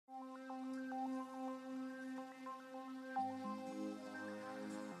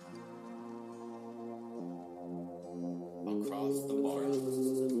Across the Margin.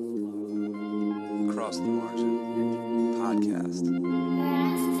 Across the Margin podcast.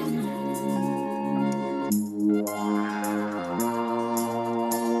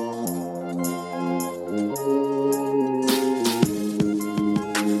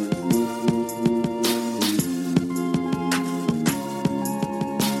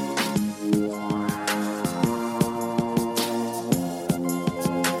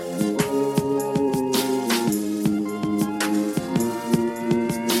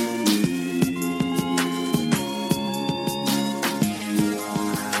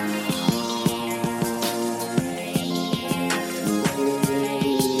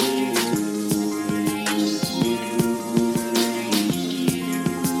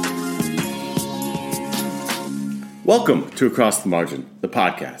 Welcome to Across the Margin, the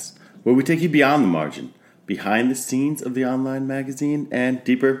podcast, where we take you beyond the margin, behind the scenes of the online magazine, and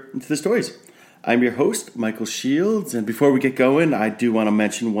deeper into the stories. I'm your host, Michael Shields, and before we get going, I do want to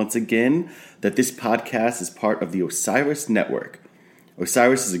mention once again that this podcast is part of the Osiris Network.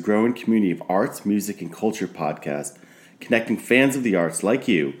 Osiris is a growing community of arts, music, and culture podcasts, connecting fans of the arts like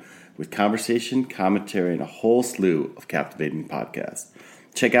you with conversation, commentary, and a whole slew of captivating podcasts.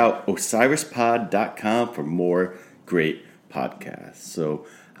 Check out osirispod.com for more great podcasts. So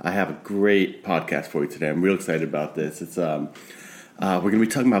I have a great podcast for you today. I'm real excited about this. It's we're going to be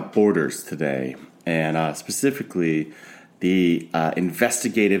talking about Borders today, and specifically the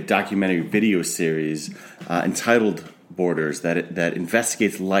investigative documentary video series entitled Borders that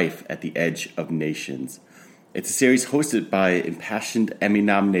investigates life at the edge of nations. It's a series hosted by impassioned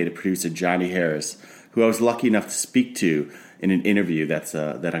Emmy-nominated producer Johnny Harris, who I was lucky enough to speak to in an interview that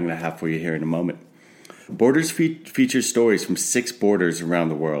I'm going to have for you here in a moment. Borders features stories from 6 borders around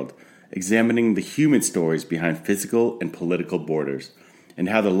the world, examining the human stories behind physical and political borders, and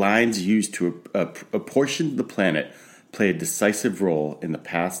how the lines used to apportion the planet play a decisive role in the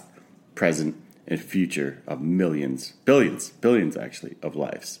past, present, and future of billions actually, of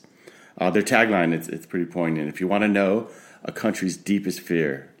lives. Their tagline, it's pretty poignant. If you want to know a country's deepest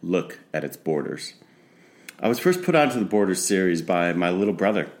fear, look at its borders. I was first put onto the Borders series by my little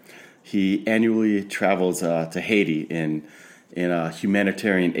brother. He annually travels to Haiti in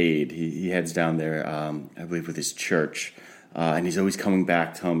humanitarian aid. He heads down there, I believe, with his church, and he's always coming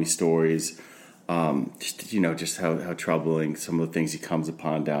back telling me stories. Just how troubling some of the things he comes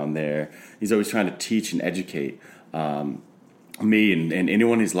upon down there. He's always trying to teach and educate me and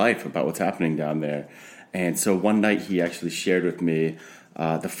anyone in his life about what's happening down there. And so one night he actually shared with me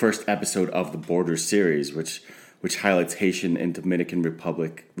the first episode of the Borders series, which highlights Haitian and Dominican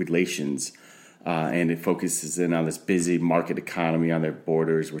Republic relations, and it focuses in on this busy market economy on their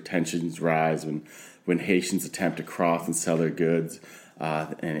borders, where tensions rise when Haitians attempt to cross and sell their goods,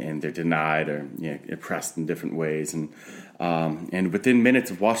 and they're denied or oppressed in different ways. And within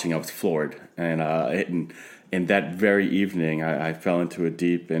minutes of watching, I was floored, and that very evening, I fell into a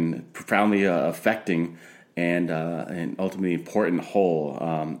deep and profoundly affecting and ultimately important whole,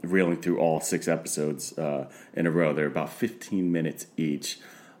 reeling through all 6 episodes in a row. They're about 15 minutes each,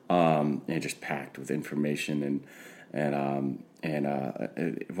 and just packed with information. And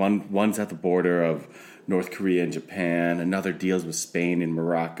one's at the border of North Korea and Japan. Another deals with Spain and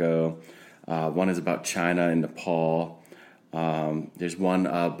Morocco. One is about China and Nepal. There's one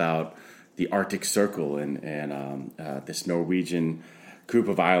about the Arctic Circle and this Norwegian group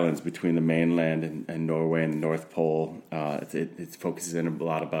of islands between the mainland and Norway and the North Pole. It focuses in a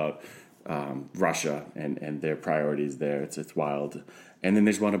lot about Russia and their priorities there. It's wild. And then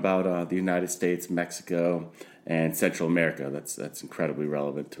there's one about the United States, Mexico, and Central America. That's incredibly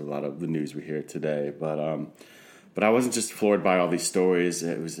relevant to a lot of the news we hear today. But I wasn't just floored by all these stories.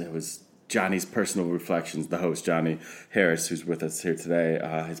 It was Johnny's personal reflections. The host, Johnny Harris, who's with us here today,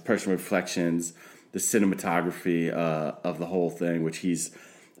 his personal reflections, the cinematography of the whole thing, which he's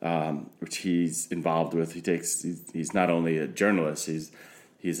involved with. He's not only a journalist,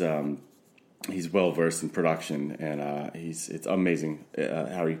 he's well versed in production, and it's amazing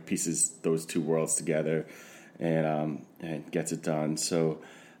how he pieces those two worlds together and gets it done. So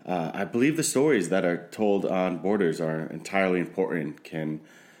I believe the stories that are told on Borders are entirely important.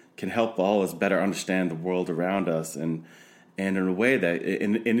 Can help all of us better understand the world around us, and in a way that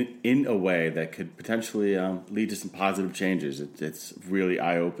in a way that could potentially lead to some positive changes. It's really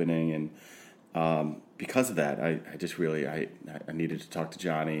eye-opening, and because of that, I just really I needed to talk to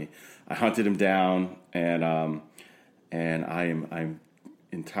Johnny. I hunted him down, and I'm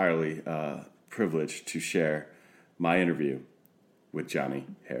entirely privileged to share my interview with Johnny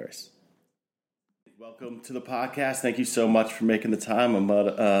Harris. Welcome to the podcast. Thank you so much for making the time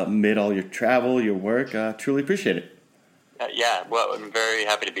amid all your travel, your work. Truly appreciate it. Yeah, well, I'm very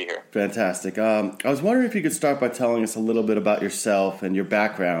happy to be here. Fantastic. I was wondering if you could start by telling us a little bit about yourself and your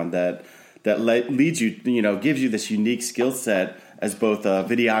background that leads you, gives you this unique skill set as both a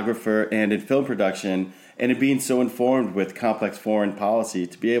videographer and in film production, and in being so informed with complex foreign policy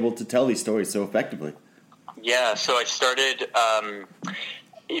to be able to tell these stories so effectively. Yeah, so I started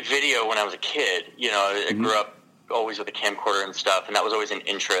video when I was a kid. I grew up always with a camcorder and stuff, and that was always an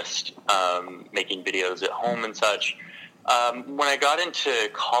interest, making videos at home and such. When I got into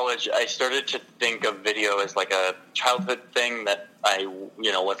college, I started to think of video as like a childhood thing that I,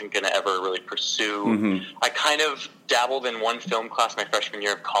 wasn't going to ever really pursue. Mm-hmm. I kind of dabbled in one film class my freshman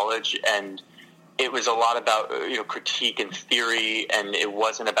year of college, and it was a lot about, critique and theory, and it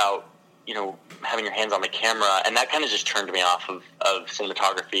wasn't about, having your hands on the camera. And that kind of just turned me off of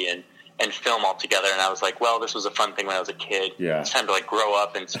cinematography and film altogether. And I was like, well, this was a fun thing when I was a kid. Yeah. It's time to like grow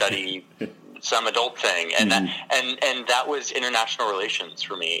up and study some adult thing, and that was international relations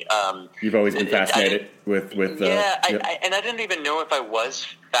for me. You've always been fascinated with and I didn't even know if I was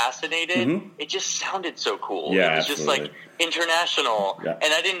fascinated. Mm-hmm. It just sounded so cool. Yeah, it was just like international, and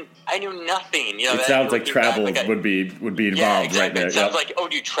I knew nothing. It sounds like travel would be involved right there. It sounds like,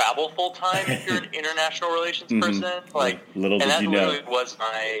 do you travel full time if you're an international relations person? Like, little did you know. And that really was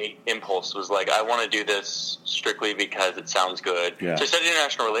my impulse. Was like, I want to do this strictly because it sounds good. Yeah. So I studied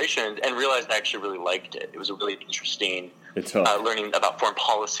international relations and realized I actually really liked it. It was really interesting. It's learning about foreign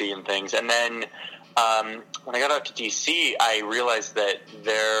policy and things, and then. When I got out to DC, I realized that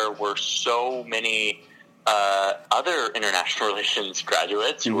there were so many other international relations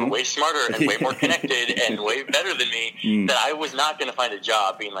graduates who were way smarter and way more connected and way better than me that I was not going to find a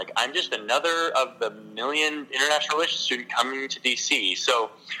job being like, I'm just another of the million international relations student coming to DC.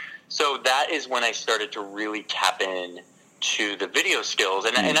 So that is when I started to really tap in to the video skills,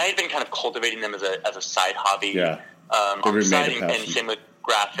 and I had been kind of cultivating them as a side hobby on the side, and same with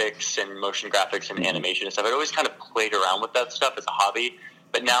graphics and motion graphics and animation and stuff. I'd always kind of played around with that stuff as a hobby,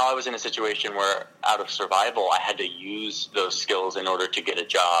 but now I was in a situation where out of survival, I had to use those skills in order to get a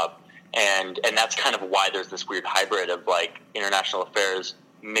job. And that's kind of why there's this weird hybrid of like international affairs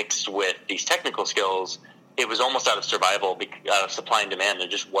mixed with these technical skills. It was almost out of survival, out of supply and demand. There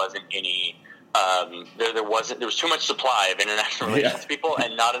just wasn't any, there was too much supply of international relations people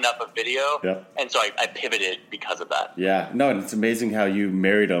and not enough of video. Yeah. And so I pivoted because of that. Yeah, no, and it's amazing how you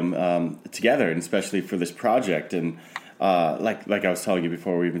married them together, and especially for this project. And like I was telling you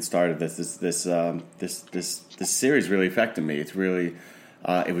before we even started this series really affected me. It's really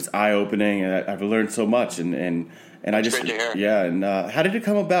it was eye opening, and I've learned so much. And I just how did it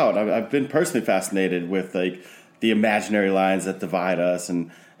come about? I've been personally fascinated with like the imaginary lines that divide us,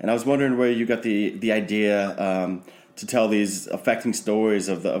 and I was wondering where you got the idea to tell these affecting stories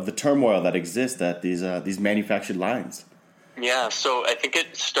of the turmoil that exists at these manufactured lines. Yeah, so I think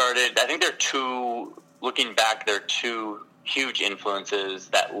it started. I think looking back, there are two huge influences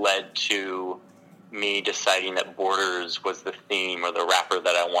that led to me deciding that borders was the theme or the wrapper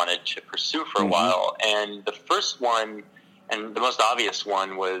that I wanted to pursue for a while. And the first one, and the most obvious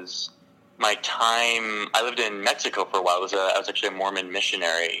one, was my time. I lived in Mexico for a while. I was actually a Mormon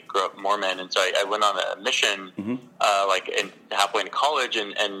missionary, grew up Mormon, and so I went on a mission halfway into college,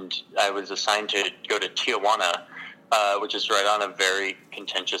 and I was assigned to go to Tijuana, which is right on a very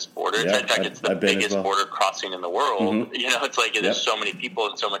contentious border. Yeah, in fact, it's the biggest border crossing in the world. It's like there's so many people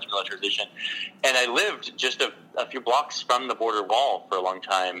and so much militarization. And I lived just a few blocks from the border wall for a long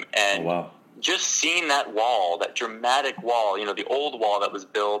time. And just seeing that wall, that dramatic wall, the old wall that was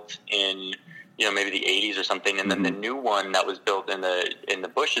built in, maybe the 80s or something, and then the new one that was built in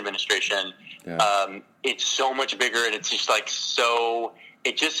the Bush administration, it's so much bigger, and it's just like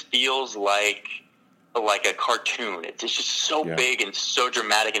it just feels like a cartoon. It's just so big and so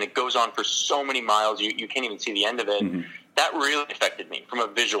dramatic, and it goes on for so many miles. You can't even see the end of it. That really affected me from a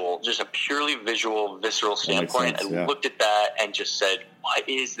purely visual, visceral standpoint. I looked at that and just said, what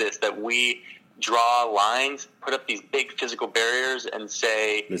is this that we draw lines, put up these big physical barriers and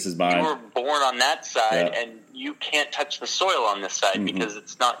say, this is mine. You were born on that side and you can't touch the soil on this side because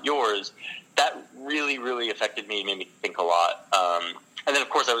it's not yours. That really, really affected me, made me think a lot. And then, of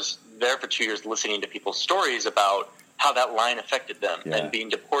course, I was there for 2 years listening to people's stories about how that line affected them and being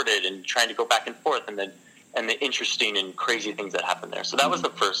deported and trying to go back and forth and the interesting and crazy things that happened there. So that was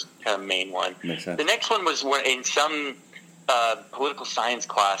the first kind of main one. Makes sense. The next one was when in some political science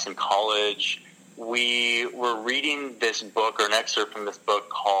class in college, we were reading this book or an excerpt from this book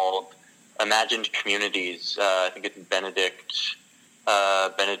called Imagined Communities. I think it's Benedict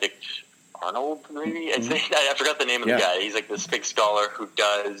Arnold, maybe? I forgot the name of the guy. He's like this big scholar who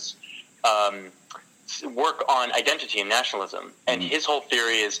does work on identity and nationalism. And his whole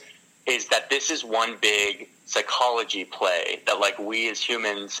theory is that this is one big psychology play, that like we as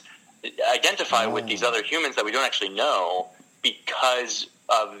humans identify with these other humans that we don't actually know because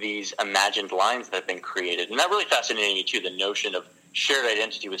of these imagined lines that have been created. And that really fascinated me too, the notion of shared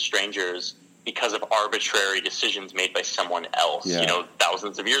identity with strangers because of arbitrary decisions made by someone else,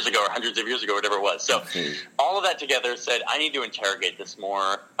 thousands of years ago or hundreds of years ago, whatever it was. So all of that together said, I need to interrogate this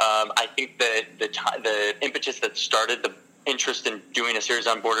more. I think that the impetus that started the interest in doing a series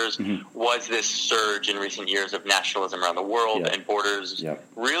on borders was this surge in recent years of nationalism around the world, and borders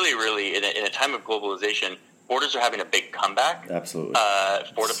really, in a time of globalization, borders are having a big comeback. Absolutely.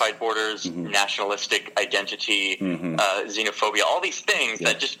 Fortified borders, nationalistic identity, xenophobia, all these things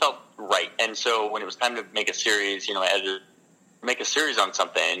that just felt right. And so when it was time to make a series, I had to make a series on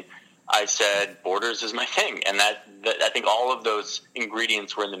something, I said, borders is my thing. And that I think all of those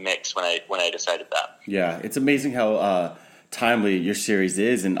ingredients were in the mix when I decided that. Yeah, it's amazing how timely your series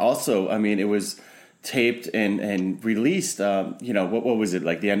is. And also, I mean, it was taped and released, what was it,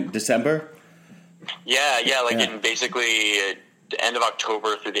 like the end December? Yeah, in basically the end of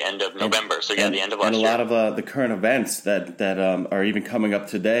October through the end of November. So the end of last year. And a lot of the current events that are even coming up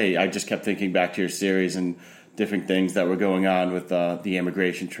today. I just kept thinking back to your series and different things that were going on with the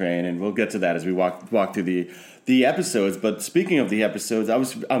immigration train, and we'll get to that as we walk through the episodes. But speaking of the episodes,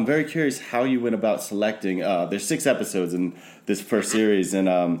 I'm very curious how you went about selecting. There's 6 episodes in this first series,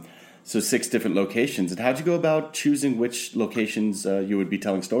 and so 6 different locations. And how'd you go about choosing which locations you would be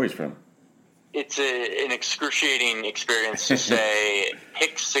telling stories from? It's an excruciating experience to say,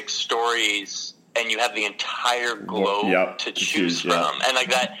 pick 6 stories and you have the entire globe to choose from. And like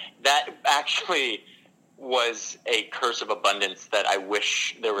that actually was a curse of abundance that I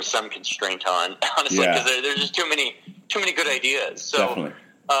wish there was some constraint on, honestly, because there's just too many good ideas. So, definitely.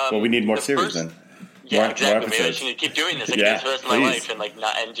 Well, we need more series then. Yeah, exactly. Maybe I should keep doing this for the rest of my life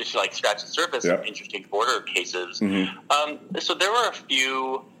and just like scratch the surface of interesting border cases. So there were a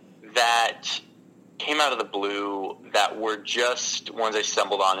few that came out of the blue that were just ones I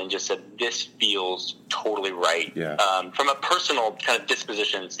stumbled on and just said, this feels totally right. From a personal kind of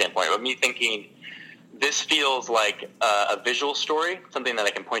disposition standpoint, with me thinking, this feels like a visual story, something that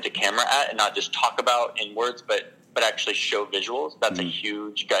I can point a camera at and not just talk about in words, but actually show visuals. That's a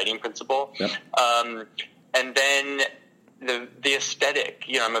huge guiding principle. And then the aesthetic,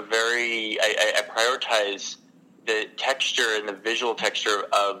 I prioritize the texture and the visual texture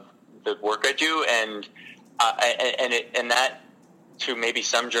of the work I do, and that to maybe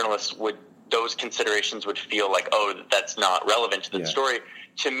some journalists those considerations would feel like, that's not relevant to the story.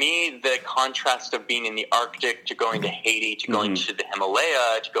 To me, the contrast of being in the Arctic to going to Haiti to going to the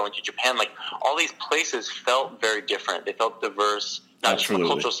Himalaya to going to Japan, like all these places felt very different. They felt diverse, not just from a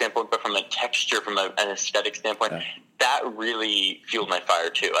cultural standpoint, but from a texture, from an aesthetic standpoint. That really fueled my fire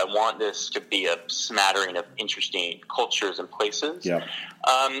too. I want this to be a smattering of interesting cultures and places.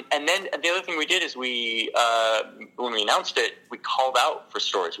 And then the other thing we did is when we announced it, we called out for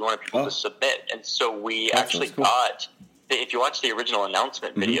stories. We wanted people to submit. And so we actually got, if you watch the original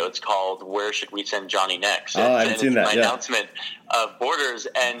announcement video, it's called "Where Should We Send Johnny Next?" I haven't seen that. My announcement of Borders,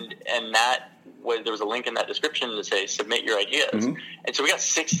 and that there was a link in that description to say submit your ideas. And so we got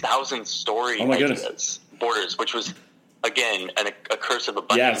 6,000 story ideas, Borders, which was again a curse of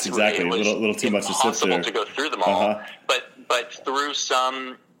abundance. Yes, exactly. It was a little too much to sift through. Impossible to go through them all, but through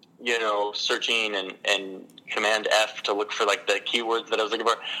some searching and Command F to look for like the keywords that I was looking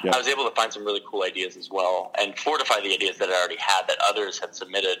for, I was able to find some really cool ideas as well and fortify the ideas that I already had that others had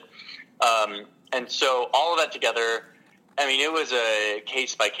submitted. And so all of that together, I mean, it was a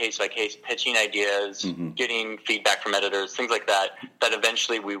case by case by case pitching ideas, getting feedback from editors, things like that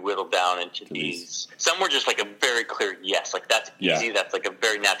eventually we whittled down into these. Some were just like a very clear yes, like that's easy. That's like a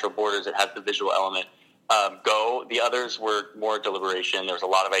very natural Borders. It has the visual element. Go. The others were more deliberation. There was a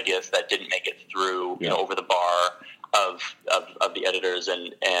lot of ideas that didn't make it through, over the bar of the editors,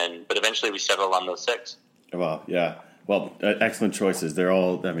 but eventually we settled on those 6. Wow. Yeah. Well, excellent choices. They're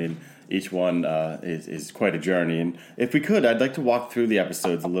all. I mean, each one is quite a journey. And if we could, I'd like to walk through the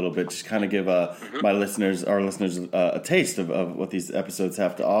episodes a little bit, just kind of give our listeners, a taste of what these episodes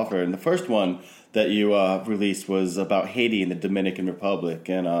have to offer. And the first one that you released was about Haiti and the Dominican Republic,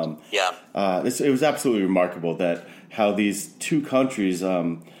 and it was absolutely remarkable that how these two countries,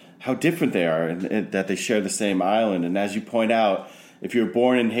 how different they are, and that they share the same island. And as you point out, if you're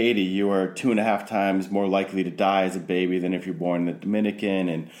born in Haiti, you are 2.5 times more likely to die as a baby than if you're born in the Dominican,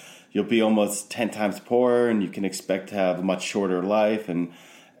 and you'll be almost 10 times poorer, and you can expect to have a much shorter life. And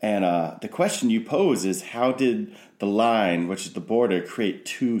And the question you pose is, how did the line, which is the border, create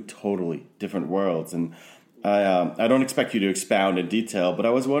two totally different worlds? And I don't expect you to expound in detail, but I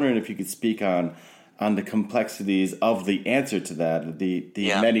was wondering if you could speak on the complexities of the answer to that, the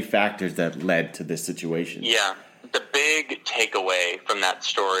many factors that led to this situation. Yeah. The big takeaway from that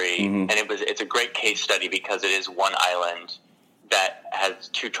story, and it's a great case study because it is one island that has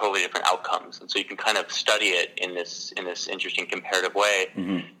two totally different outcomes, and so you can kind of study it in this interesting comparative way.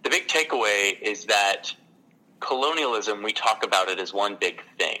 The big takeaway is that colonialism, we talk about it as one big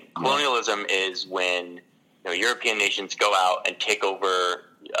thing. Colonialism is when European nations go out and take over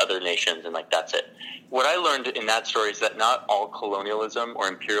other nations, and that's it. What I learned in that story is that not all colonialism or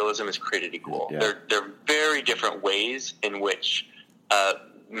imperialism is created equal. Yeah. They're very different ways in which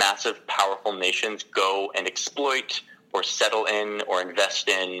massive, powerful nations go and exploit or settle in or invest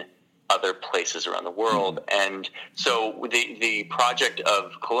in other places around the world. And so the project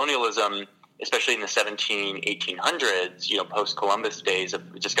of colonialism, especially in the 1800s, post-Columbus days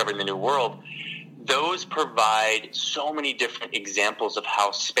of discovering the New World, those provide so many different examples of how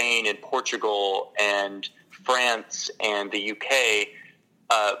Spain and Portugal and France and the UK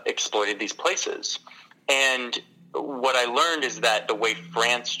exploited these places. And what I learned is that the way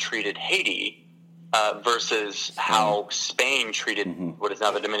France treated Haiti versus how Spain treated what is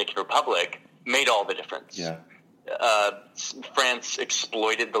now the Dominican Republic made all the difference. Yeah. France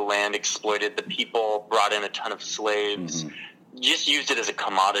exploited the land, exploited the people, brought in a ton of slaves, just used it as a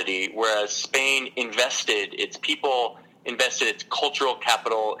commodity, whereas Spain invested its people, invested its cultural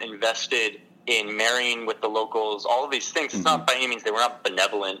capital, invested in marrying with the locals, all of these things. It's not by any means, they were not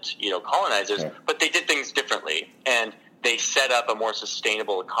benevolent, colonizers, but they did things differently. And they set up a more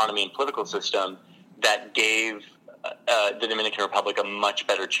sustainable economy and political system that gave the Dominican Republic a much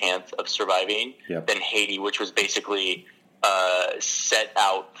better chance of surviving than Haiti, which was basically set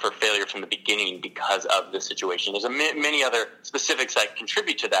out for failure from the beginning because of the situation. There's many other specifics that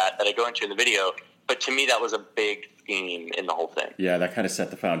contribute to that I go into in the video, but to me that was a big theme in the whole thing. Yeah, that kind of set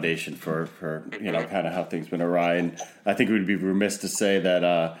the foundation for kind of how things went awry. And I think we'd be remiss to say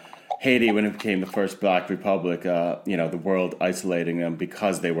that Haiti, when it became the first Black Republic, the world isolating them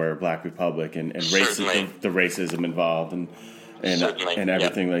because they were a Black Republic and the racism involved and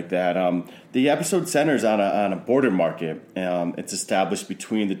everything like that. The episode centers on a border market. It's established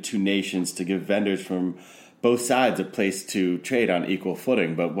between the two nations to give vendors from both sides a place to trade on equal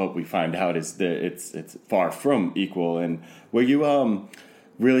footing. But what we find out is that it's far from equal. And were you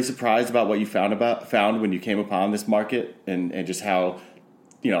really surprised about what you found when you came upon this market and just how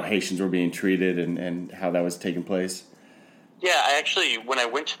Haitians were being treated and how that was taking place? Yeah, I actually, when I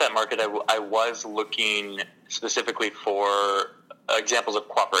went to that market, I was looking specifically for examples of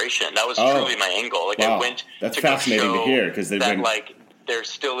cooperation. That was truly my angle. Wow. I went That's to fascinating to hear because there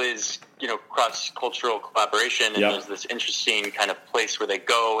still is cross-cultural collaboration, and there's this interesting kind of place where they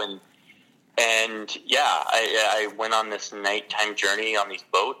go and I went on this nighttime journey on these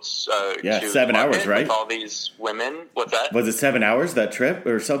boats. 7 hours, right? With all these women. What's that? Was it 7 hours, that trip,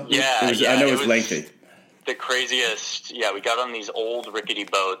 or something? Yeah, I know it was lengthy. The craziest. Yeah, we got on these old rickety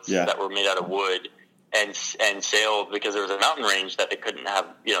boats that were made out of wood and sailed because there was a mountain range that they couldn't have.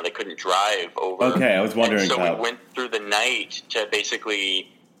 They couldn't drive over. Okay, I was wondering. And so we went through the night to basically.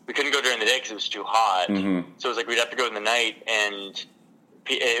 We couldn't go during the day because it was too hot. So it was like we'd have to go in the night, and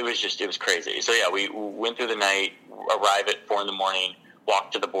it was crazy. So we went through the night, arrive at 4 a.m,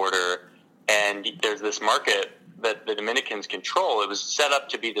 walk to the border, and there's this market that the Dominicans control. It was set up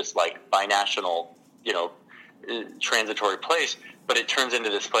to be this binational, transitory place, but it turns into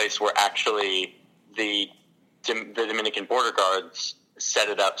this place where actually the Dominican border guards set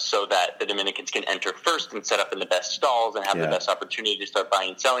it up so that the Dominicans can enter first and set up in the best stalls and have the best opportunity to start buying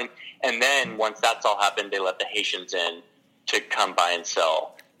and selling. And then once that's all happened, they let the Haitians in to come buy and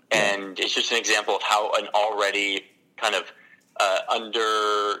sell. And it's just an example of how an already kind of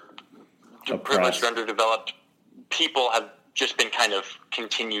privileged or underdeveloped people have just been kind of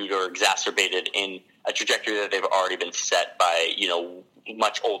continued or exacerbated in a trajectory that they've already been set by,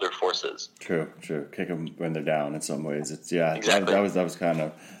 much older forces. True. Kick them when they're down in some ways. It's exactly. That was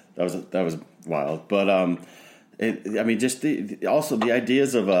wild. But just the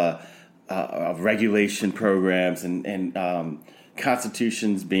ideas of regulation programs and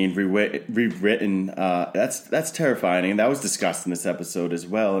constitutions being rewritten. That's terrifying, and that was discussed in this episode as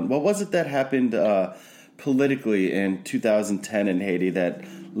well. And what was it that happened politically in 2010 in Haiti that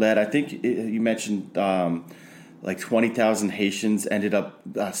led? I think you mentioned. 20,000 Haitians ended up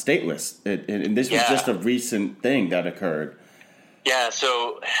stateless. And this was just a recent thing that occurred. Yeah,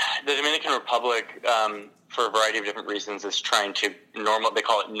 so the Dominican Republic, for a variety of different reasons, is trying to they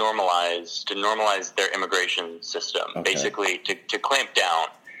call it normalize their immigration system, basically to clamp down.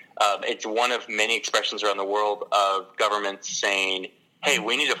 It's one of many expressions around the world of governments saying, hey,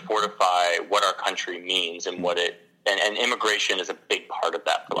 we need to fortify what our country means and what it, and immigration is a big part of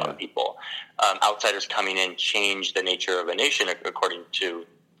that for a lot of people. Outsiders coming in change the nature of a nation according to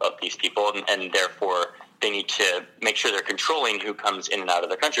these people, and therefore they need to make sure they're controlling who comes in and out of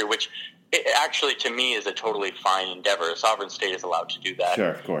their country, which actually to me is a totally fine endeavor. A sovereign state is allowed to do that. Sure,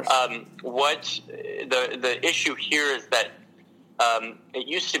 of course. What the issue here is that it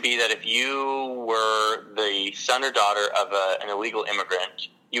used to be that if you were the son or daughter of an illegal immigrant,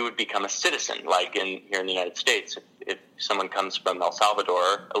 you would become a citizen, like here in the United States. If someone comes from El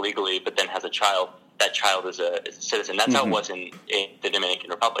Salvador illegally but then has a child, that child is a citizen. That's how it was in the Dominican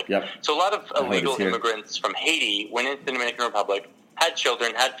Republic. Yep. So a lot of illegal immigrants from Haiti went into the Dominican Republic, had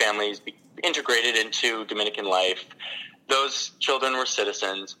children, had families, integrated into Dominican life. Those children were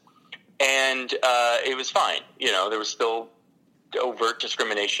citizens, and it was fine. There was still overt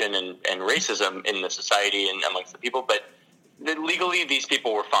discrimination and racism in the society and amongst the people, but legally these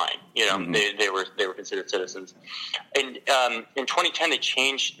people were fine. They were considered citizens. And in 2010 they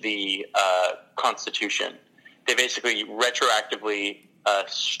changed the Constitution. They basically retroactively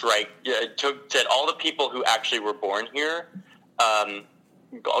said all the people who actually were born here,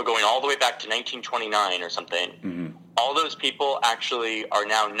 going all the way back to 1929 or something. All those people actually are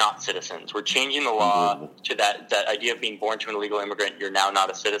now not citizens. We're changing the law to that idea of being born to an illegal immigrant. You're now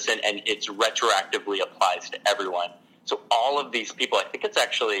not a citizen, and it's retroactively applies to everyone. So all of these people, I think it's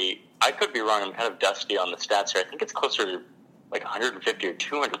actually, I could be wrong, I'm kind of dusty on the stats here. I think it's closer to like 150 or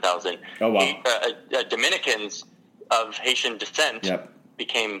 200,000 Dominicans of Haitian descent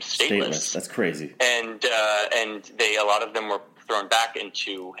became stateless. That's crazy. And a lot of them were thrown back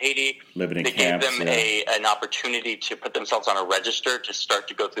into Haiti. Living in they camps, gave them an opportunity to put themselves on a register to start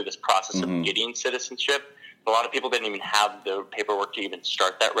to go through this process of getting citizenship. A lot of people didn't even have the paperwork to even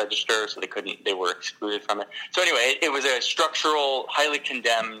start that register, so they were excluded from it. So anyway, it was a highly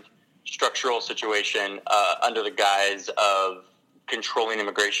condemned structural situation under the guise of controlling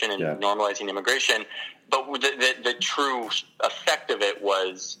immigration and normalizing immigration. But the true effect of it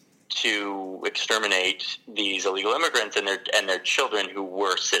was to exterminate these illegal immigrants and their children who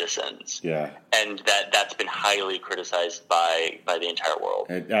were citizens. Yeah, and that's been highly criticized by the entire world.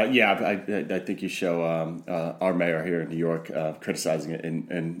 I think you show our mayor here in New York criticizing it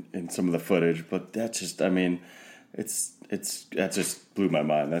in some of the footage, but that's just, I mean, that just blew my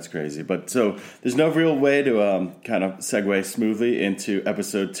mind. That's crazy. But so there's no real way to kind of segue smoothly into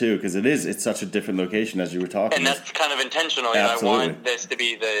episode 2 because it's such a different location as you were talking. And that's kind of intentional. I want this to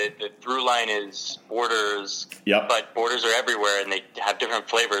be the through line is borders, but borders are everywhere and they have different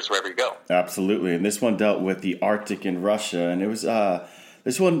flavors wherever you go. Absolutely. And this one dealt with the Arctic in Russia, and it was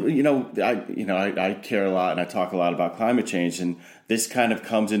this one. I care a lot and I talk a lot about climate change, and this kind of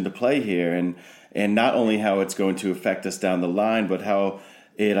comes into play here, and not only how it's going to affect us down the line, but how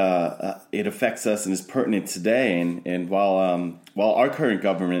it affects us and is pertinent today. And while our current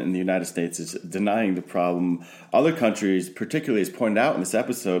government in the United States is denying the problem, other countries, particularly as pointed out in this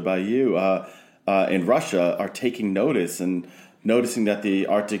episode by you, in Russia, are taking notice and noticing that the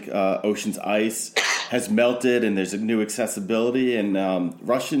Arctic Ocean's ice has melted and there's a new accessibility. And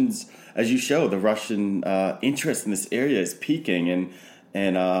Russians, as you show, the Russian interest in this area is peaking.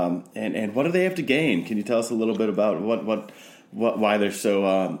 And what do they have to gain? Can you tell us a little bit about why they're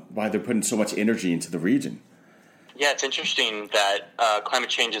why they're putting so much energy into the region? Yeah, it's interesting that climate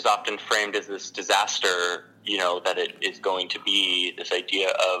change is often framed as this disaster. That it is going to be this idea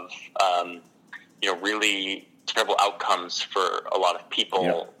of really terrible outcomes for a lot of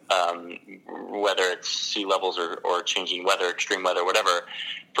people, whether it's sea levels or changing weather, extreme weather, whatever.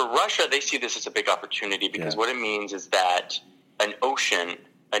 For Russia, they see this as a big opportunity because what it means is that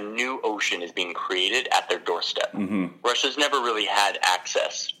a new ocean is being created at their doorstep. Russia's never really had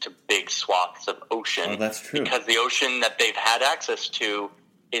access to big swaths of ocean. Oh, that's true. Because the ocean that they've had access to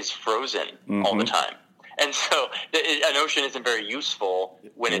is frozen all the time. And so an ocean isn't very useful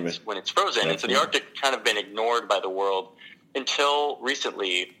when it's frozen. And so the Arctic kind of been ignored by the world until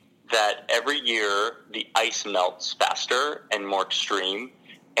recently, that every year the ice melts faster and more extreme,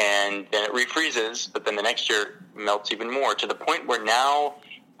 and then it refreezes, but then the next year melts even more, to the point where now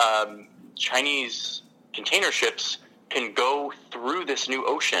Chinese container ships can go through this new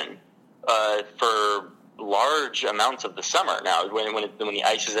ocean for large amounts of the summer. Now, when the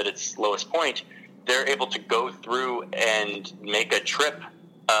ice is at its lowest point, they're able to go through and make a trip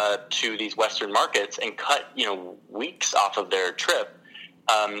to these Western markets and cut weeks off of their trip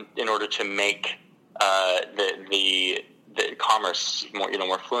in order to make the commerce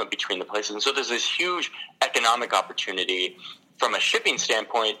more fluent between the places. And so there's this huge economic opportunity from a shipping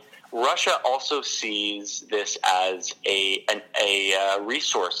standpoint. Russia also sees this as a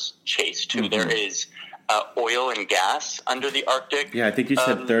resource chase too. Mm-hmm. There is oil and gas under the Arctic. Yeah, I think you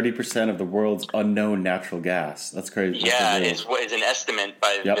said 30% of the world's unknown natural gas. That's crazy. Yeah, is an estimate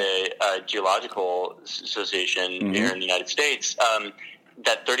by the Geological Association here in the United States.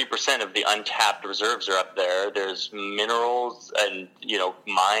 That 30% of the untapped reserves are up there. There's minerals and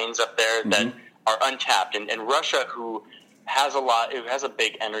mines up there that are untapped, and Russia, who has a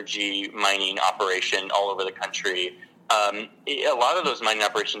big energy mining operation all over the country. A lot of those mining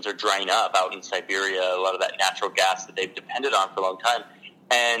operations are drying up out in Siberia. A lot of that natural gas that they've depended on for a long time,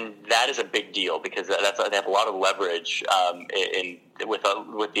 and that is a big deal because they have a lot of leverage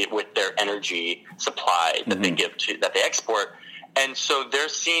with their energy supply that that they export. And so they're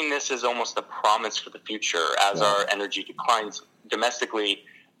seeing this as almost a promise for the future. As our energy declines domestically,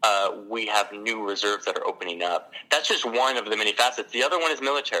 we have new reserves that are opening up. That's just one of the many facets. The other one is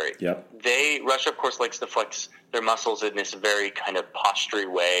military. Yep. Russia, of course, likes to flex their muscles in this very kind of postury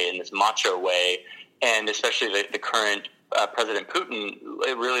way, in this macho way, and especially the current President Putin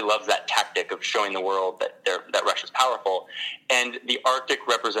really loves that tactic of showing the world that Russia's powerful. And the Arctic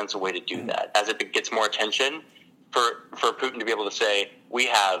represents a way to do that. As it gets more attention, for Putin to be able to say, we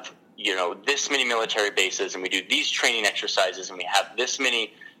have this many military bases, and we do these training exercises, and we have this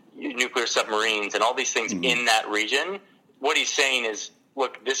many nuclear submarines, and all these things in that region. What he's saying is,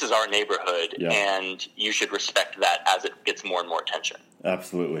 look, this is our neighborhood, and you should respect that as it gets more and more attention.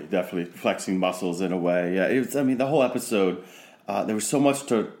 Absolutely, definitely flexing muscles in a way. Yeah, the whole episode, there was so much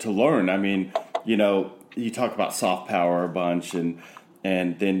to learn. I mean, you talk about soft power a bunch, and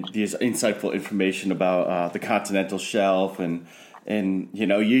then these insightful information about the continental shelf, and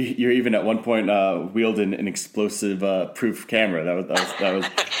you're even at one point wielding an explosive proof camera. That was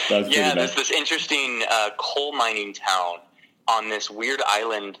pretty yeah. Nice. There's this interesting coal mining town on this weird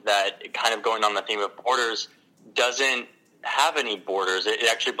island that, kind of going on the theme of borders, doesn't have any borders. It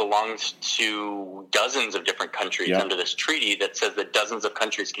actually belongs to dozens of different countries under this treaty that says that dozens of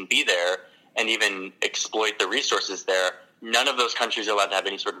countries can be there and even exploit the resources there. None of those countries are allowed to have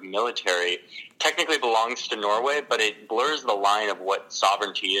any sort of military. Technically belongs to Norway, but it blurs the line of what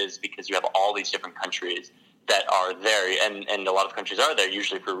sovereignty is because you have all these different countries that are there, and a lot of countries are there,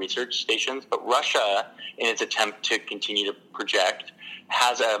 usually for research stations. But Russia, in its attempt to continue to project,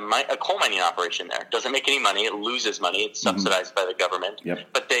 has a coal mining operation there. It doesn't make any money. It loses money. It's subsidized by the government. Yep.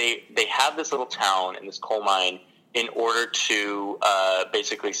 But they have this little town and this coal mine in order to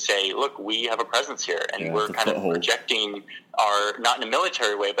basically say, look, we have a presence here, and we're kind of projecting our, not in a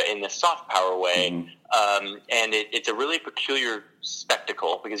military way, but in the soft power way. And it's a really peculiar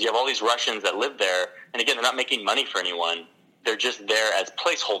spectacle because you have all these Russians that live there, and again, they're not making money for anyone. They're just there as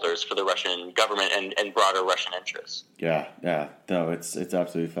placeholders for the Russian government and broader Russian interests. Yeah. No, it's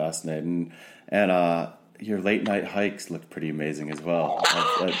absolutely fascinating. And your late night hikes looked pretty amazing as well.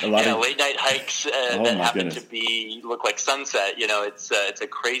 Late night hikes that happen to look like sunset. It's a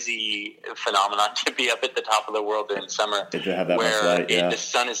crazy phenomenon to be up at the top of the world during summer, to have that much light, the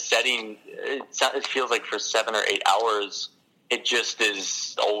sun is setting. It feels like for 7 or 8 hours. It just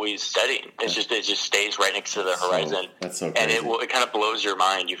is always setting. It just stays right next to the horizon. That's so crazy. And it kind of blows your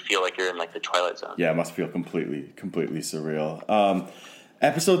mind. You feel like you're in like the Twilight Zone. Yeah, it must feel completely surreal.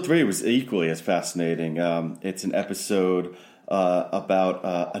 Episode 3 was equally as fascinating. It's an episode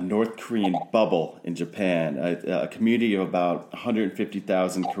about a North Korean bubble in Japan. A community of about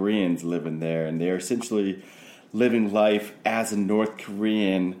 150,000 Koreans living there, and they're essentially living life as a North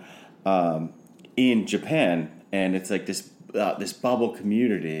Korean in Japan. And it's like this bubble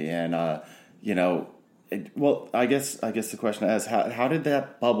community, and I guess the question is, how did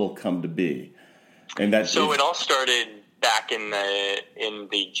that bubble come to be? And it all started back in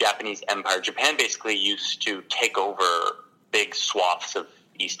the Japanese Empire. Japan basically used to take over big swaths of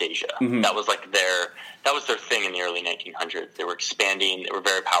East Asia. That was their thing in the early 1900s. They were expanding. They were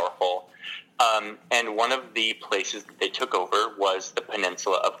very powerful. And one of the places that they took over was the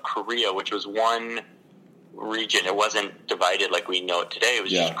peninsula of Korea, which was one region. It wasn't divided like we know it today. It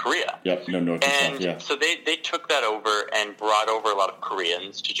was just Korea. Yep, no north and south. Yeah. So they took that over and brought over a lot of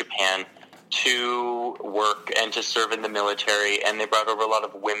Koreans to Japan to work and to serve in the military, and they brought over a lot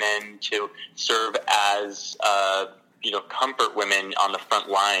of women to serve as comfort women on the front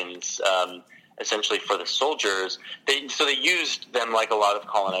lines, essentially for the soldiers. They used them like a lot of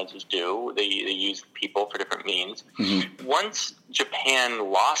colonizers do. They used people for different means. Once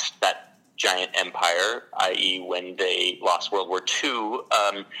Japan lost that giant empire, i.e. when they lost World War II,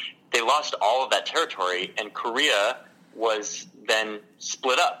 they lost all of that territory, and Korea was then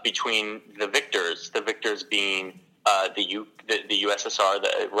split up between the victors being the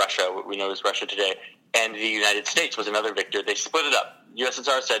USSR, Russia, what we know as Russia today, and the United States was another victor. They split it up.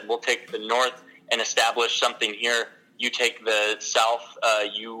 USSR said, we'll take the North and establish something here. You take the South,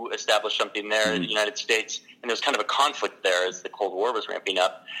 you establish something there in the United States. And there was kind of a conflict there as the Cold War was ramping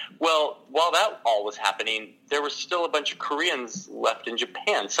up. Well, while that all was happening, there was still a bunch of Koreans left in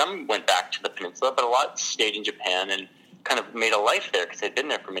Japan. Some went back to the peninsula, but a lot stayed in Japan and kind of made a life there because they'd been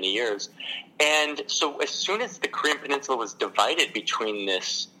there for many years. And so as soon as the Korean peninsula was divided between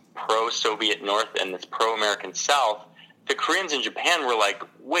this pro-Soviet North and this pro-American South, the Koreans in Japan were like,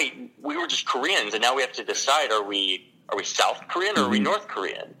 wait, we were just Koreans, and now we have to decide, are we South Korean or are we North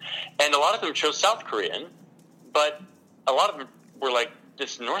Korean? And a lot of them chose South Korean, but a lot of them were like,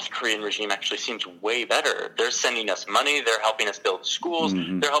 this North Korean regime actually seems way better. They're sending us money. They're helping us build schools.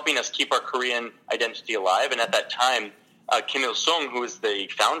 They're helping us keep our Korean identity alive. And at that time, Kim Il-sung, who was the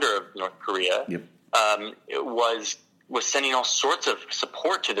founder of North Korea, was sending all sorts of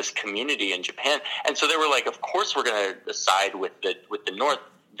support to this community in Japan. And so they were like, of course we're going to side with the North.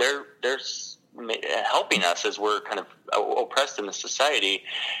 They're helping us as we're kind of oppressed in the society.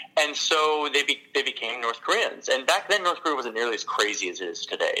 And so they became North Koreans. And back then, North Korea wasn't nearly as crazy as it is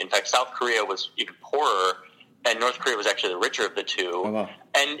today. In fact, South Korea was even poorer, and North Korea was actually the richer of the two. Oh, wow.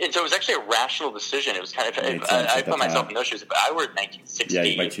 And so it was actually a rational decision. It was kind of, I put myself in those shoes. If I were in 1960, yeah,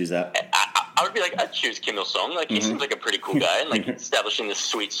 you might choose that. I would be like, I'd choose Kim Il-sung. Like, he seems like a pretty cool guy, and like establishing this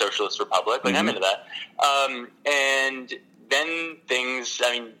sweet socialist republic. Like, I'm into that. And then things,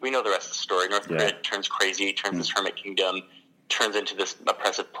 I mean, we know the rest of the story. North Korea turns crazy, turns this hermit kingdom, turns into this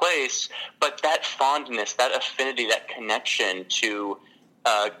oppressive place. But that fondness, that affinity, that connection to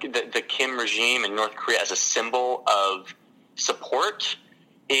the Kim regime in North Korea as a symbol of support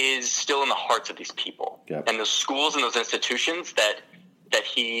is still in the hearts of these people. Yep. And those schools and those institutions that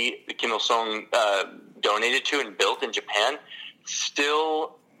Kim Il-sung donated to and built in Japan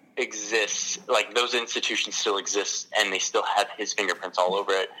still exists. Like, those institutions still exist, and they still have his fingerprints all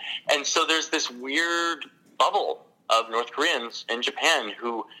over it. And so there's this weird bubble of North Koreans in Japan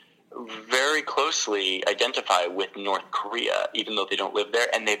who very closely identify with North Korea, even though they don't live there,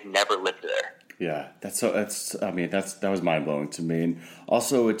 and they've never lived there. Yeah, that was mind blowing to me, and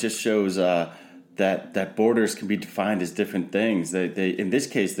also it just shows that borders can be defined as different things. They in this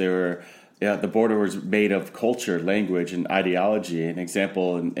case the border was made of culture, language, and ideology. An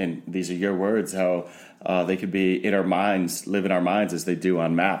example, and these are your words, how they could be in our minds, live in our minds as they do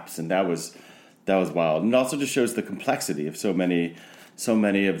on maps, and that was wild. And it also just shows the complexity of so many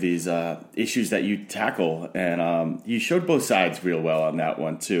of these issues that you tackle, and you showed both sides real well on that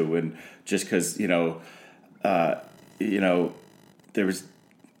one too. And just because there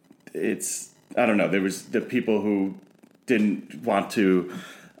was the people who didn't want to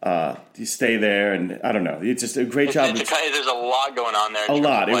stay there, and I don't know. It's just a great job. There's a lot going on there. A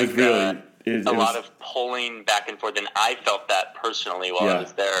lot. It was really a lot of pulling back and forth, and I felt that personally while I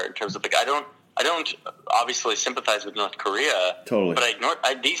was there. In terms of like, I don't obviously sympathize with North Korea. Totally.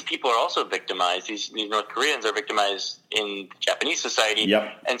 But these people are also victimized. These North Koreans are victimized in Japanese society.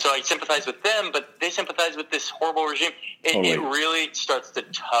 Yep. And so I sympathize with them, but they sympathize with this horrible regime. It really starts to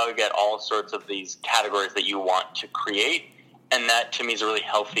tug at all sorts of these categories that you want to create. And that, to me, is a really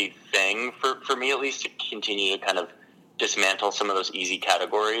healthy thing for me, at least, to continue to kind of dismantle some of those easy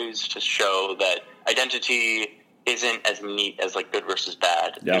categories to show that identity isn't as neat as like good versus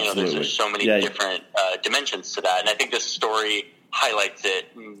bad. Yeah, there's so many different dimensions to that, and I think this story highlights it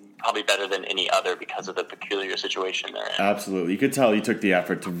probably better than any other because of the peculiar situation they're in. Absolutely, you could tell you took the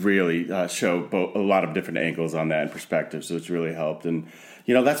effort to really show a lot of different angles on that and perspectives, so it's really helped. And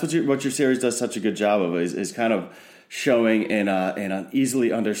that's what your series does such a good job of is kind of showing in an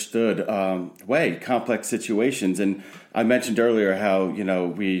easily understood way complex situations. And I mentioned earlier how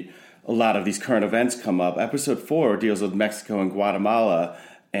a lot of these current events come up. Episode 4 deals with Mexico and Guatemala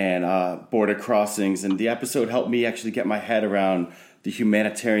and border crossings, and the episode helped me actually get my head around the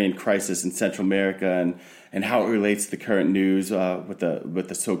humanitarian crisis in Central America and how it relates to the current news with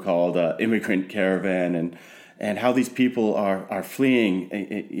the so-called immigrant caravan and how these people are fleeing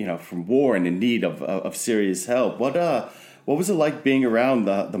from war and in need of serious help. What was it like being around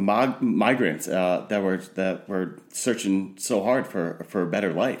the migrants that were searching so hard for a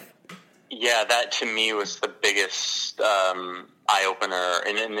better life? Yeah, that to me was the biggest eye-opener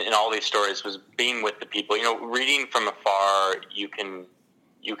in all these stories, was being with the people. Reading from afar, you can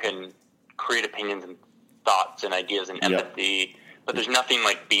create opinions and thoughts and ideas and empathy, but there's nothing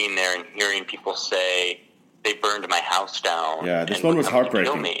like being there and hearing people say, they burned my house down. Yeah, this one was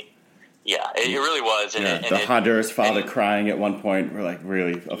heartbreaking. Kill me. Yeah, it really was. And the Honduras father crying at one point were like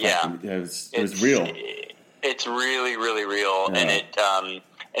really affecting. Yeah, It was real. It's really, really real, Yeah.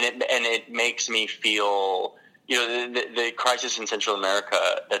 and it makes me feel, the crisis in Central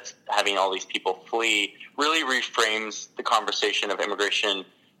America that's having all these people flee really reframes the conversation of immigration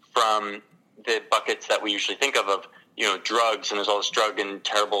from the buckets that we usually think of drugs, and there's all this drug and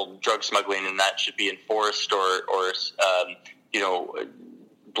terrible drug smuggling, and that should be enforced or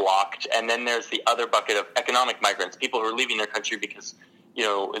blocked. And then there's the other bucket of economic migrants, people who are leaving their country because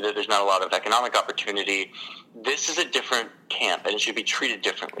there's not a lot of economic opportunity. This is a different camp, and it should be treated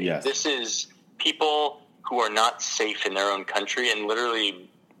differently. Yes. This is people who are not safe in their own country and literally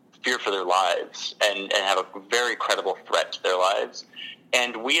fear for their lives and have a very credible threat to their lives.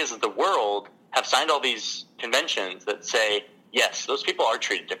 And we as the world have signed all these conventions that say, yes, those people are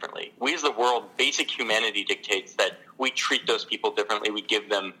treated differently. We as the world, basic humanity dictates that we treat those people differently. We give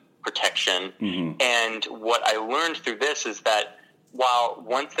them protection. Mm-hmm. And what I learned through this is that while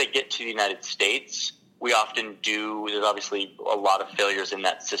once they get to the United States, we often there's obviously a lot of failures in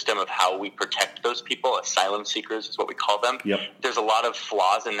that system of how we protect those people. Asylum seekers is what we call them. Yep. There's a lot of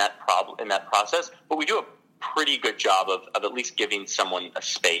flaws in that process, but we do a pretty good job of at least giving someone a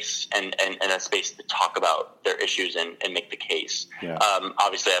space and a space to talk about their issues and make the case. Yeah.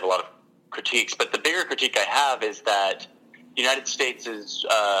 Obviously, I have a lot of critiques, but the bigger critique I have is that the United States'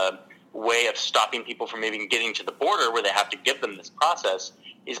 way of stopping people from even getting to the border where they have to give them this process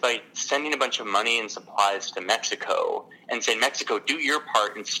is by sending a bunch of money and supplies to Mexico and saying, Mexico, do your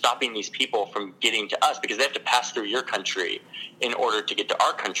part in stopping these people from getting to us because they have to pass through your country in order to get to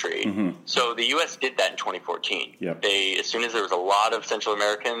our country. Mm-hmm. So the U.S. did that in 2014. Yep. As soon as there was a lot of Central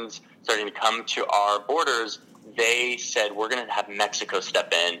Americans starting to come to our borders, they said, we're going to have Mexico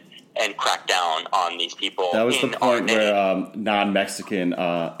step in and crack down on these people. That was the point where non-Mexican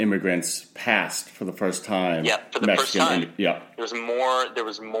immigrants passed for the first time. Yeah, for the first time. Yeah, there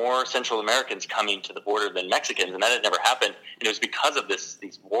was more Central Americans coming to the border than Mexicans, and that had never happened. And it was because of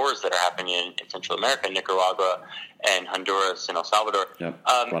these wars that are happening in Central America, Nicaragua, and Honduras, and El Salvador,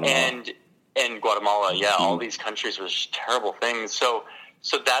 and Guatemala. Yeah, all these countries were just terrible things. So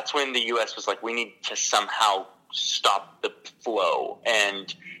that's when the U.S. was like, we need to somehow stop the flow.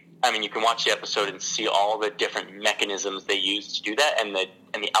 And I mean, you can watch the episode and see all the different mechanisms they used to do that, and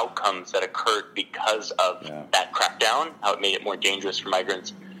the outcomes that occurred because of that crackdown. How it made it more dangerous for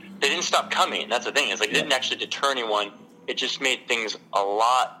migrants. They didn't stop coming. That's the thing. It's like it didn't actually deter anyone. It just made things a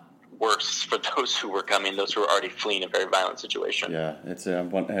lot worse for those who were coming, those who were already fleeing a very violent situation. Yeah, it's at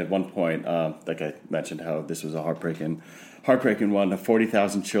one point, like I mentioned, how this was a heartbreaking one.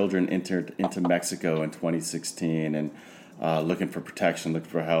 40,000 children entered into Mexico in 2016, and looking for protection, looking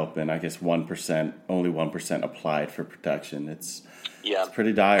for help, and I guess only 1% applied for protection. It's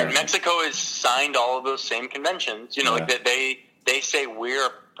pretty dire. And Mexico has signed all of those same conventions. Like they say we're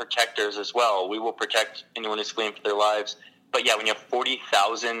protectors as well. We will protect anyone who's fleeing for their lives. But when you have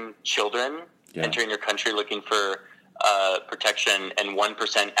 40,000 children entering your country looking for protection, and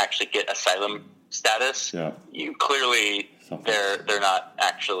 1% actually get asylum status, you clearly they're not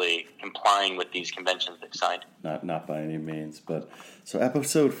actually complying with these conventions they've signed. Not by any means. But so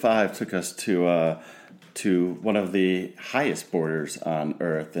episode 5 took us to one of the highest borders on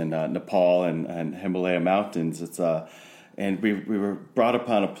Earth in Nepal and Himalaya mountains. It's and we were brought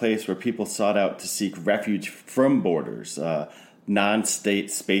upon a place where people sought out to seek refuge from borders.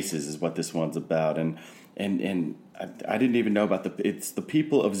 Non-state spaces is what this one's about, and I didn't even know about it's the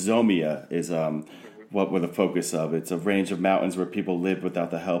people of Zomia is what we're the focus of. It's a range of mountains where people live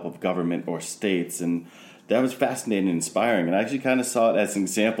without the help of government or states, and that was fascinating and inspiring. And I actually kind of saw it as an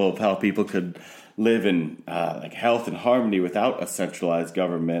example of how people could live in like health and harmony without a centralized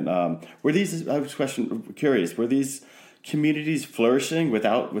government. Were these? I was curious. Were these communities flourishing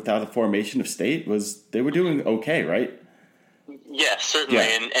without a formation of state? They were doing okay, right? Yes, certainly,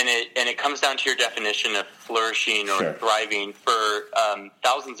 and it comes down to your definition of flourishing or thriving. For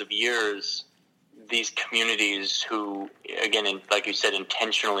thousands of years, these communities who, again, like you said,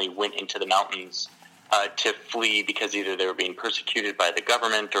 intentionally went into the mountains to flee because either they were being persecuted by the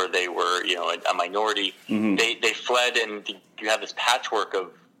government or they were, a minority. Mm-hmm. They fled, and you have this patchwork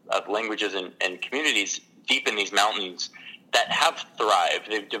of languages and communities deep in these mountains that have thrived.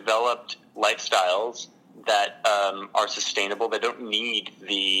 They've developed lifestyles that are sustainable. They don't need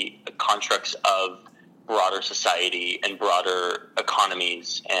the constructs of broader society and broader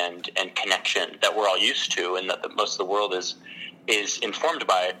economies and connection that we're all used to and that most of the world is informed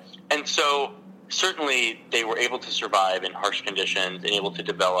by. And so certainly they were able to survive in harsh conditions and able to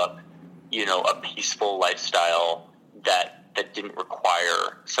develop, a peaceful lifestyle that didn't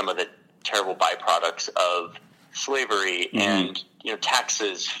require some of the terrible byproducts of slavery and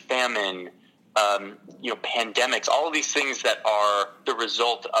taxes, famine, pandemics, all of these things that are the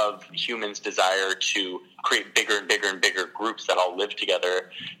result of humans' desire to create bigger and bigger and bigger groups that all live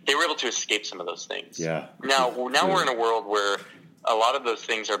together. They were able to escape some of those things. Yeah. Now we're in a world where a lot of those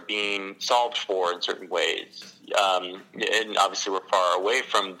things are being solved for in certain ways, and obviously we're far away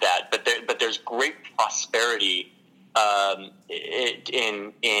from that. But there's great prosperity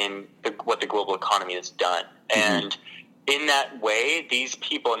in what the global economy has done, and in that way, these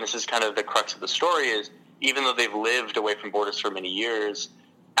people, and this is kind of the crux of the story, is even though they've lived away from borders for many years,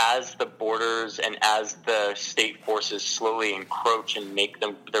 as the borders and as the state forces slowly encroach and make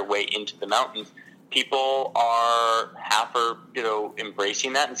their way into the mountains, people are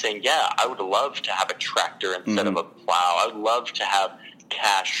embracing that and saying, yeah, I would love to have a tractor instead of a plow. I would love to have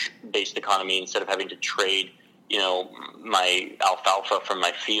cash-based economy instead of having to trade my alfalfa from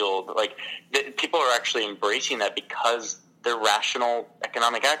my field. Like, people are actually embracing that because they're rational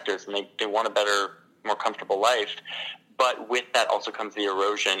economic actors and they want a better, more comfortable life. But with that also comes the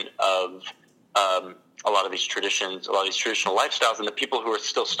erosion of a lot of these traditions, a lot of these traditional lifestyles, and the people who are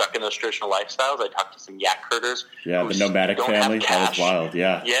still stuck in those traditional lifestyles. I talked to some yak herders. Yeah, the nomadic family. That was wild.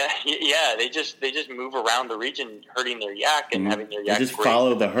 Yeah. Yeah. They just move around the region herding their yak and having their yak. They just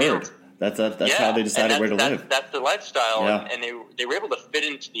follow the herd. That's how they decided where to live. That's the lifestyle, and they were able to fit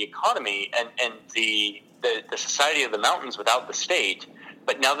into the economy and the society of the mountains without the state.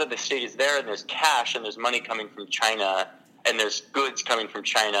 But now that the state is there and there's cash and there's money coming from China and there's goods coming from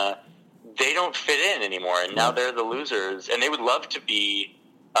China, they don't fit in anymore, and now they're the losers. And they would love to be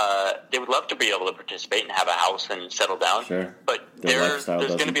able to participate and have a house and settle down. Sure. But there's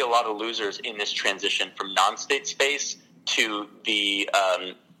going to be a lot of losers in this transition from non-state space to the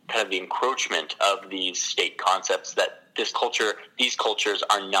kind of the encroachment of these state concepts that these cultures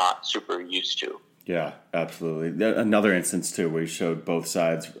are not super used to. Yeah, absolutely. Another instance too, where you showed both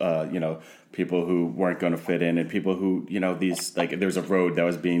sides. People who weren't going to fit in, and people who there's a road that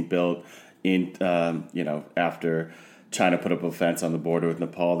was being built in after China put up a fence on the border with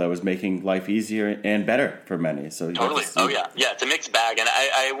Nepal that was making life easier and better for many. So totally. It's a mixed bag, and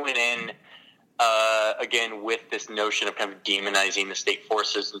I went in. Again, with this notion of kind of demonizing the state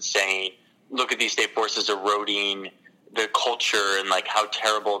forces and saying, look at these state forces eroding the culture and like how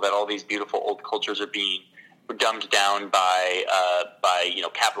terrible that all these beautiful old cultures are being dumbed down by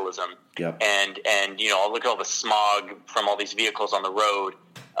capitalism. Yep. And look at all the smog from all these vehicles on the road.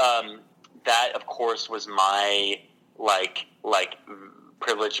 That of course was my like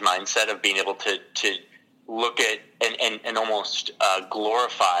privileged mindset of being able to look at and almost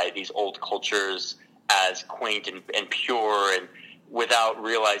glorify these old cultures as quaint and pure, and without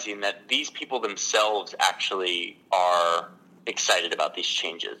realizing that these people themselves actually are excited about these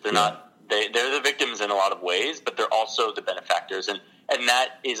changes. They're not. They're the victims in a lot of ways, but they're also the benefactors, and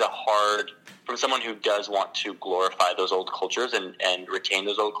that is a hard, from someone who does want to glorify those old cultures and retain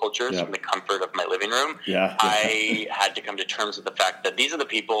those old cultures from the comfort of my living room. Yeah. I had to come to terms with the fact that these are the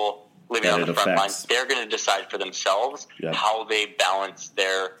people living on the front lines. They're going to decide for themselves how they balance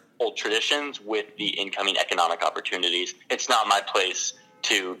their old traditions with the incoming economic opportunities. It's not my place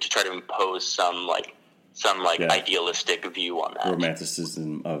to try to impose some idealistic view on that.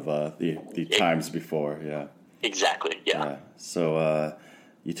 Romanticism of the times before, Exactly, yeah. So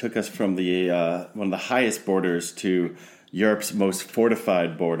you took us from the one of the highest borders to Europe's most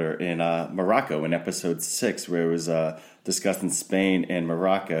fortified border in Morocco in episode 6, where it was discussed in Spain and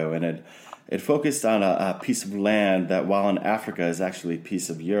Morocco, and it focused on a piece of land that, while in Africa, is actually a piece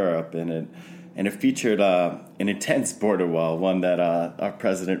of Europe, and it featured an intense border wall, one that our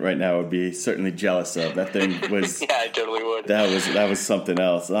president right now would be certainly jealous of. That thing was I totally would. That was something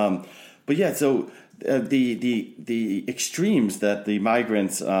else. But yeah, so the extremes that the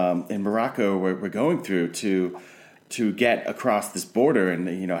migrants in Morocco were going through to get across this border,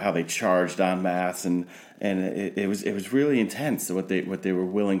 and how they charged en masse, and it was really intense what they were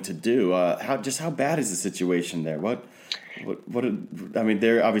willing to do. How bad is the situation there? What I mean,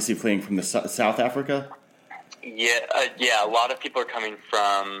 they're obviously fleeing from the South Africa. Yeah. A lot of people are coming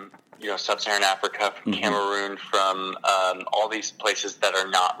from sub-Saharan Africa, from Cameroon, from all these places that are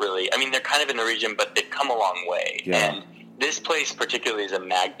not really. I mean, they're kind of in the region, but they've come a long way. Yeah. And this place particularly is a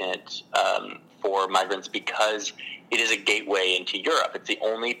magnet for migrants because it is a gateway into Europe. It's the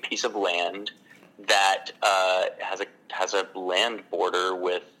only piece of land that has a land border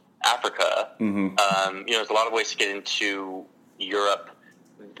with Africa. There's a lot of ways to get into Europe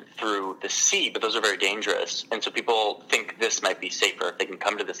through the sea, but those are very dangerous. And so people think this might be safer if they can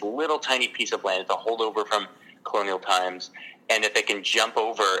come to this little tiny piece of land. It's a holdover from colonial times, and if they can jump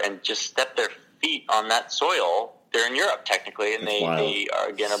over and just step their feet on that soil, they're in Europe technically, and they are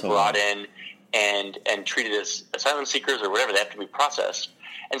again brought in and treated as asylum seekers or whatever. They have to be processed.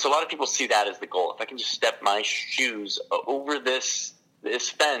 And so a lot of people see that as the goal. If I can just step my shoes over this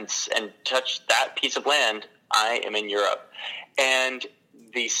fence and touch that piece of land, I am in Europe. And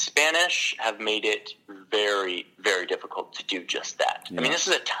the Spanish have made it very, very difficult to do just that. Yeah. I mean, this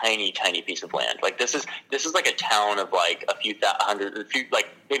is a tiny, tiny piece of land. Like this is like a town of like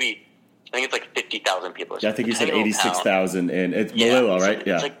maybe I think it's like 50,000 people. Yeah, I think you said 86,000, and it's Melilla, right?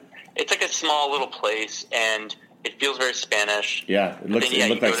 Yeah, it's like a small little place, and it feels very Spanish. Yeah, it looked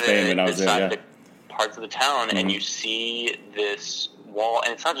like Spain when I was there. Yeah, parts of the town, and you see this wall,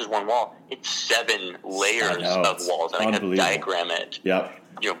 and it's not just one wall; it's 7 layers of walls. And I can diagram it. Yep.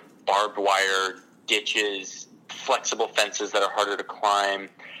 Barbed wire, ditches, flexible fences that are harder to climb.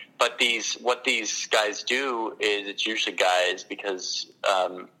 But what these guys do is, it's usually guys because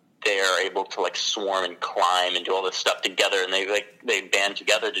they are able to like swarm and climb and do all this stuff together, and they band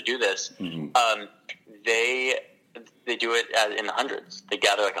together to do this. Mm-hmm. They do it in the hundreds. They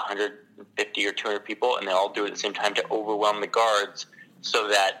gather like 150 or 200 people, and they all do it at the same time to overwhelm the guards, so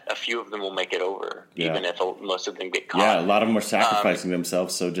that a few of them will make it over, even if most of them get caught. Yeah, a lot of them are sacrificing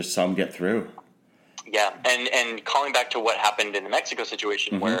themselves, so just some get through. Yeah, and calling back to what happened in the Mexico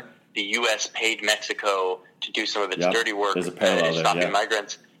situation, mm-hmm. where the U.S. paid Mexico to do some of its dirty work in stopping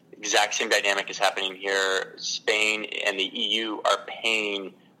migrants, exact same dynamic is happening here. Spain and the EU are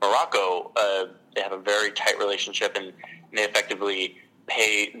paying Morocco. They have a very tight relationship, and they effectively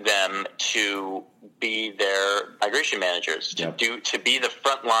pay them to be their migration managers, to be the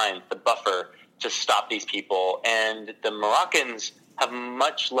front line, the buffer, to stop these people. And the Moroccans have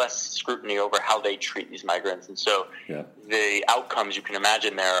much less scrutiny over how they treat these migrants. And so the outcomes you can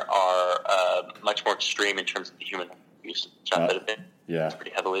imagine there are much more extreme in terms of the human abuse that have been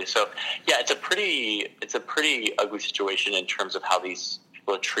pretty heavily. So it's a pretty ugly situation in terms of how these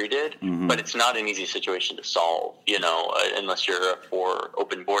people are treated, mm-hmm. but it's not an easy situation to solve, unless you're for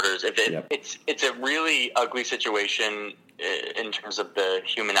open borders. It's a really ugly situation in terms of the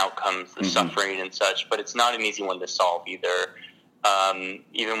human outcomes, the mm-hmm. suffering and such, but it's not an easy one to solve either.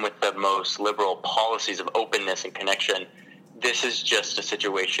 Even with the most liberal policies of openness and connection, this is just a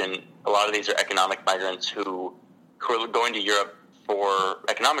situation. A lot of these are economic migrants who are going to Europe for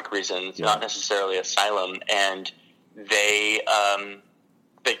economic reasons, not necessarily asylum, and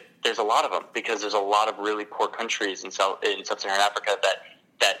there's a lot of them because there's a lot of really poor countries in sub-Saharan Africa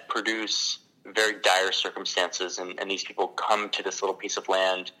that produce very dire circumstances, and these people come to this little piece of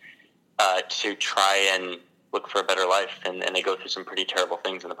land to try and look for a better life, and they go through some pretty terrible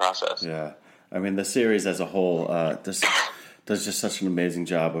things in the process. Yeah, I mean, the series as a whole does just such an amazing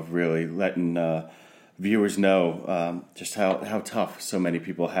job of really letting viewers know just how tough so many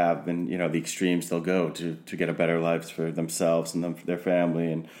people have, and the extremes they'll go to get a better lives for themselves and for their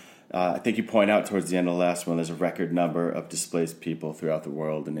family. And I think you point out towards the end of the last one, there's a record number of displaced people throughout the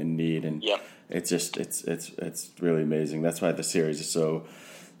world and in need, and it's just it's really amazing. That's why the series is so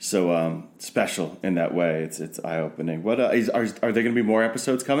special in that way. It's eye-opening. What are there going to be more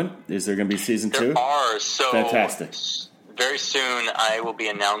episodes coming? Is there going to be season 2? There are. So fantastic. Very soon, I will be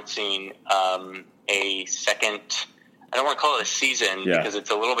announcing a second. I don't want to call it a season because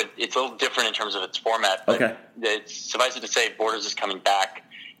it's a little different in terms of its format. But suffice it to say, Borders is coming back,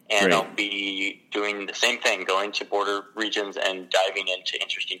 and I'll be doing the same thing, going to border regions and diving into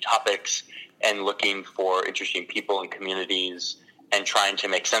interesting topics and looking for interesting people and communities, and trying to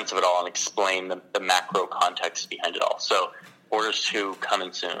make sense of it all and explain the macro context behind it all. So Borders 2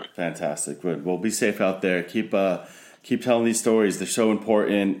 coming soon. Fantastic. Good. Well, be safe out there. Keep telling these stories. They're so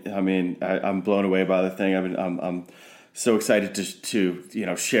important. I mean, I'm blown away by the thing. I'm so excited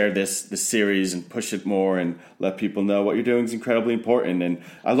to share this series and push it more and let people know what you're doing is incredibly important. And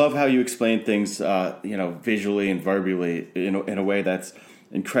I love how you explain things, visually and verbally in a way that's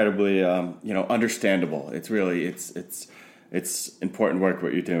incredibly, understandable. It's really it's important work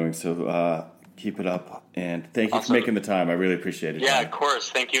what you're doing. So keep it up, and thank you for making the time. I really appreciate it. Yeah, Of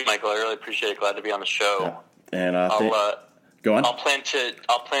course. Thank you, Michael. I really appreciate it. Glad to be on the show. Yeah. And go on. I'll plan to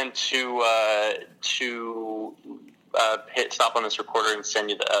hit stop on this recorder and send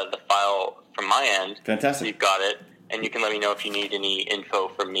you the file from my end. Fantastic. So you've got it, and you can let me know if you need any info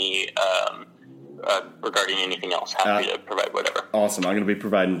from me regarding anything else. Happy to provide whatever. Awesome. I'm going to be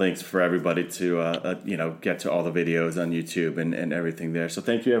providing links for everybody to get to all the videos on YouTube and everything there. So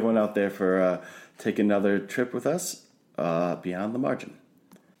thank you everyone out there for taking another trip with us beyond the margin.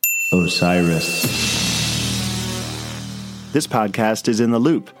 Osiris. This podcast is in the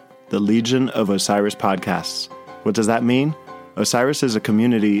Loop, the Legion of Osiris podcasts. What does that mean? Osiris is a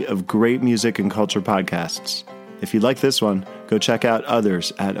community of great music and culture podcasts. If you like this one, go check out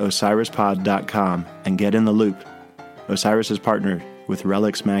others at osirispod.com and get in the loop. Osiris is partnered with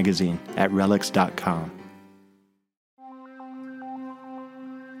Relix Magazine at relix.com.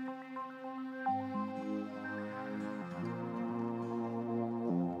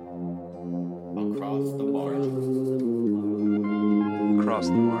 Across the Margin. Across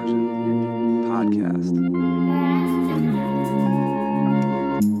the Margin podcast.